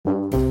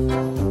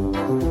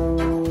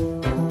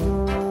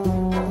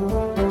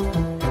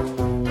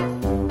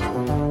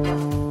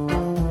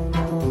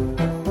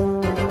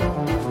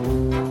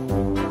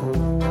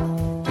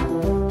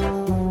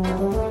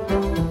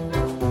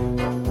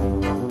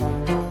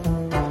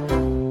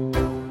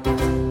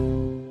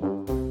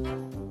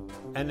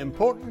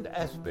important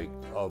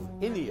aspect of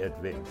any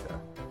adventure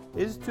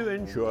is to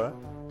ensure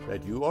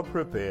that you are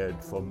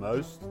prepared for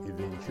most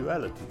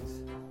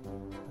eventualities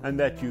and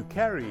that you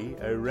carry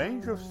a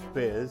range of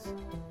spares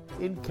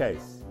in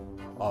case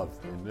of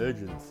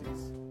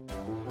emergencies.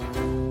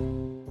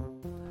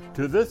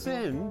 To this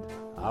end,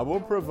 I will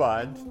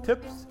provide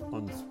tips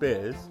on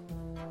spares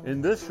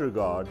in this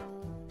regard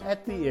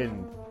at the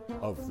end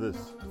of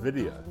this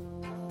video.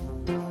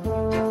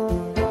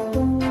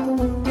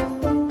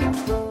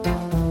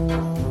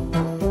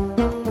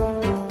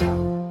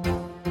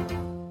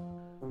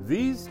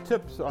 These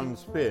tips on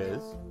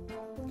spares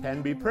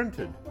can be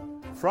printed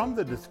from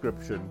the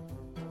description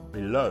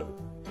below.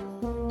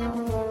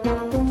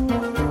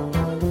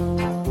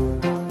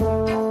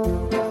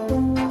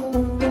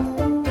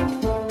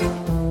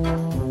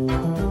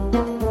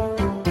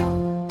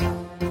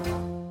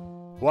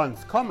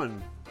 Once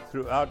common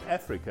throughout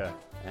Africa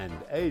and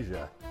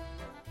Asia,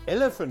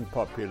 elephant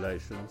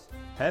populations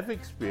have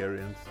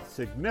experienced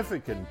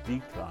significant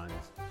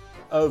declines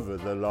over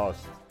the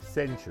last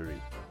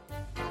century.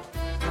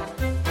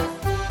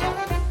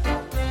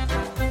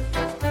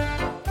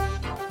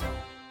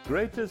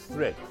 Greatest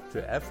threat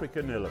to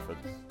African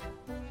elephants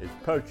is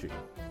poaching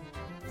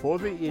for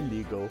the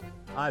illegal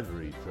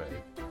ivory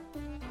trade,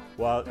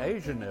 while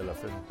Asian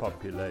elephant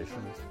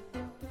populations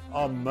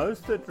are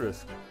most at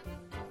risk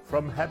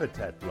from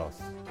habitat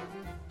loss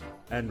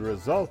and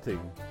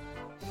resulting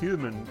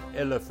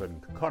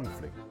human-elephant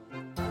conflict.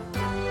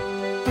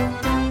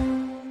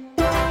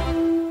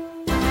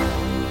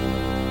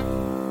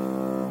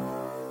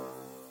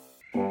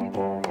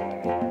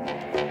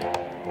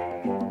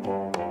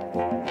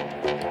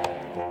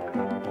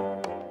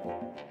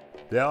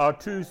 There are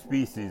two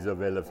species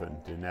of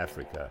elephant in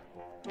Africa,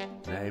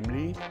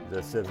 namely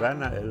the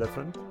Savannah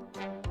elephant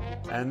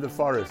and the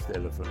forest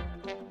elephant,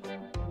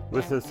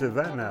 with the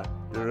Savannah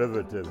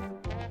derivative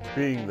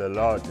being the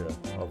larger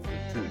of the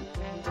two.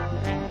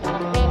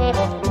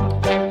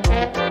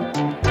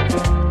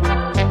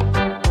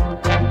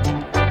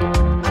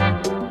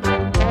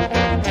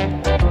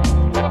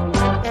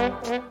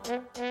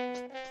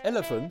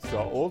 Elephants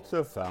are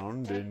also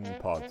found in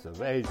parts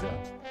of Asia,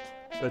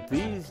 but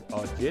these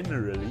are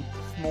generally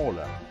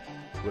smaller,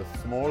 with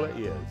smaller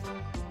ears,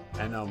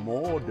 and are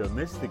more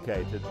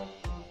domesticated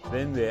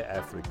than their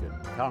African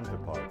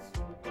counterparts,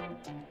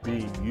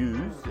 being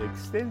used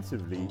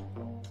extensively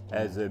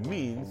as a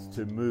means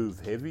to move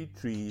heavy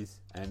trees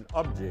and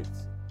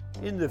objects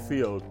in the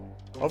field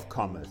of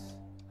commerce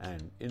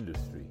and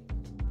industry.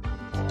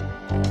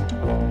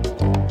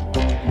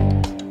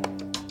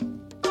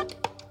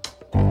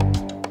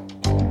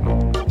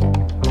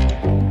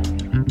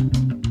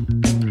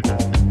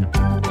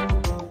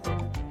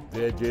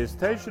 Their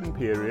gestation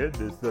period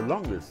is the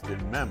longest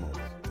in mammals,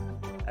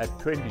 at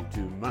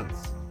 22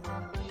 months,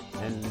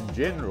 and in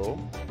general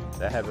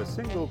they have a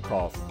single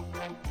calf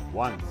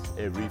once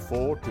every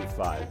 4 to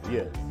 5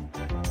 years.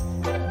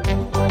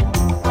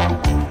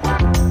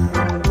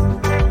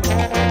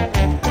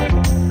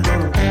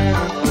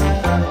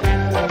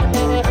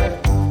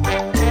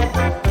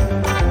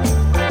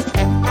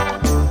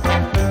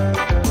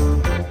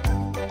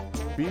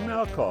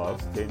 Female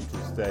calves tend to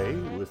stay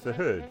with the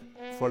herd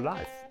for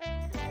life,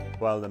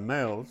 while the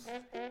males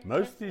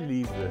mostly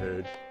leave the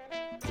herd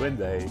when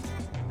they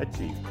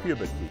achieve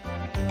puberty.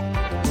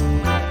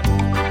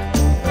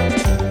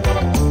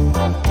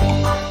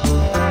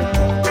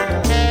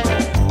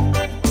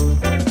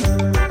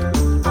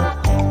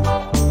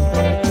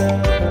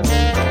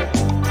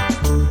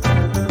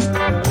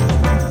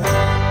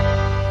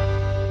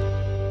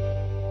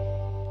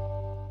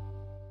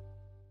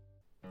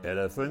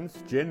 Elephants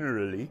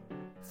generally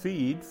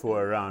feed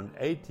for around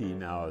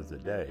 18 hours a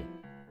day,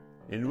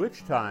 in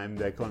which time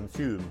they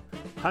consume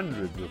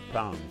hundreds of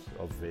pounds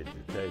of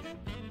vegetation.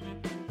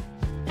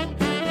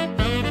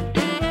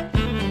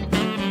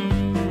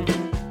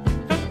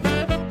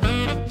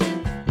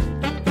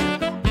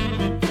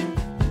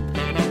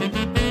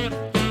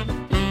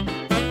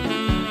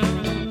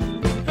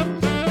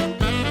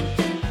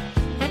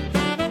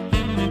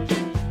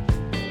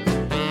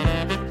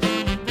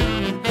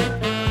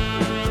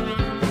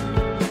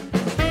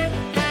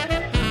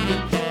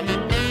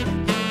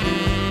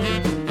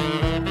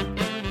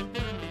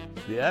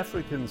 The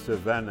African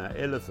Savannah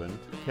elephant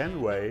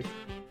can weigh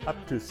up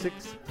to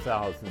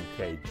 6,000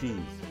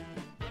 kgs,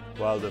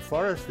 while the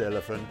forest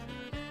elephant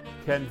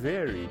can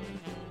vary,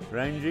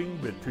 ranging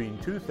between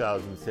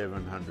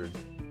 2,700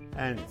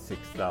 and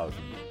 6,000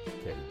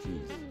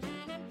 kgs.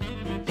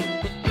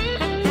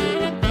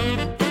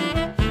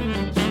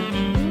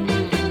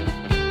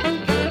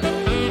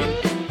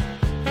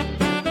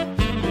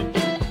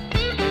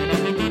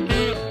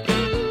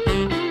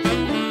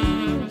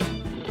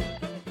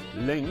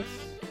 Links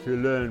to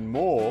learn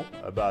more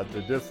about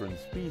the different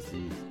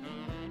species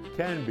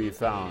can be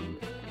found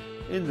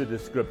in the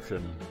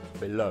description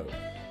below.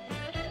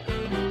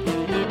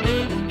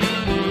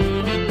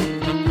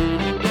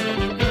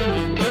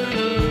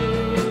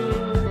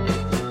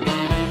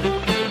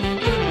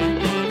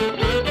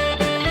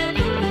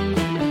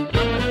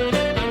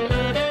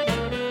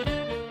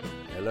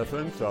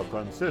 elephants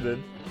are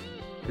considered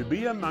to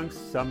be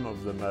amongst some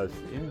of the most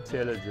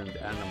intelligent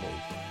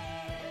animals,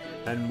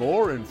 and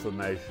more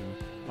information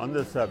on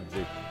the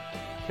subject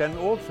can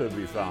also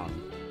be found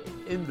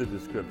in the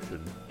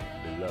description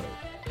below.